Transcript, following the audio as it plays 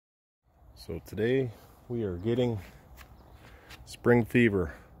So today we are getting spring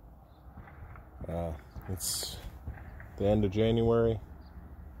fever. It's the end of January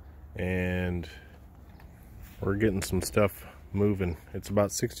and we're getting some stuff moving. It's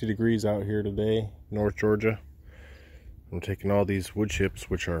about 60 degrees out here today, North Georgia. I'm taking all these wood chips,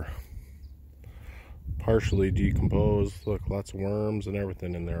 which are partially decomposed. Look, lots of worms and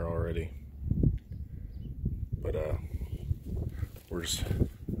everything in there already. But we're just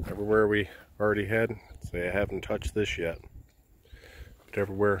everywhere we already had. Say I haven't touched this yet, but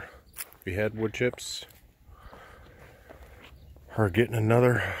everywhere we had wood chips are getting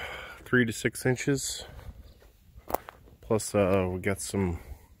another 3 to 6 inches. Plus we got some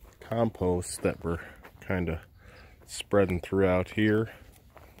compost that we're kind of spreading throughout here.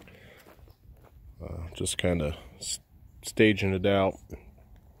 Just kind of staging it out,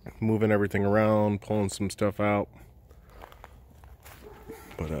 moving everything around, pulling some stuff out.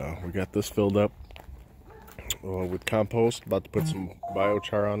 But we got this filled up with compost. About to put some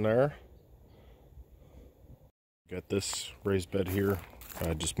biochar on there. Got this raised bed here.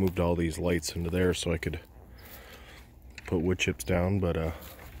 I just moved all these lights into there so I could put wood chips down. But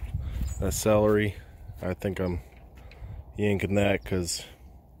that celery, I think I'm yanking that because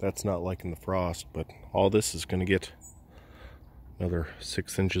that's not liking the frost. But all this is going to get another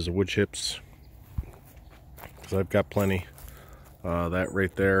 6 inches of wood chips because I've got plenty. That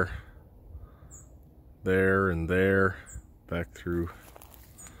right there, and there, back through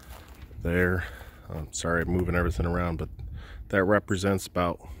there. I'm sorry, I'm moving everything around, but that represents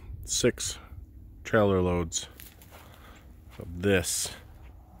about 6 trailer loads of this.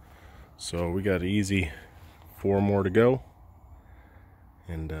 So we got easy 4 more to go.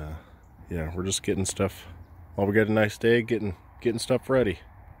 And yeah, we're just getting stuff. Well, we got a nice day getting stuff ready.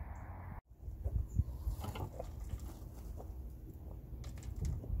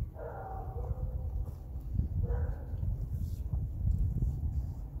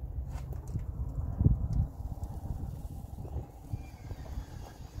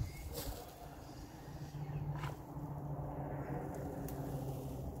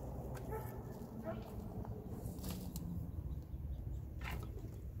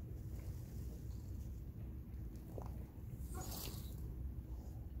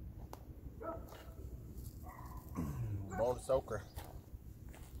 Bonus okra.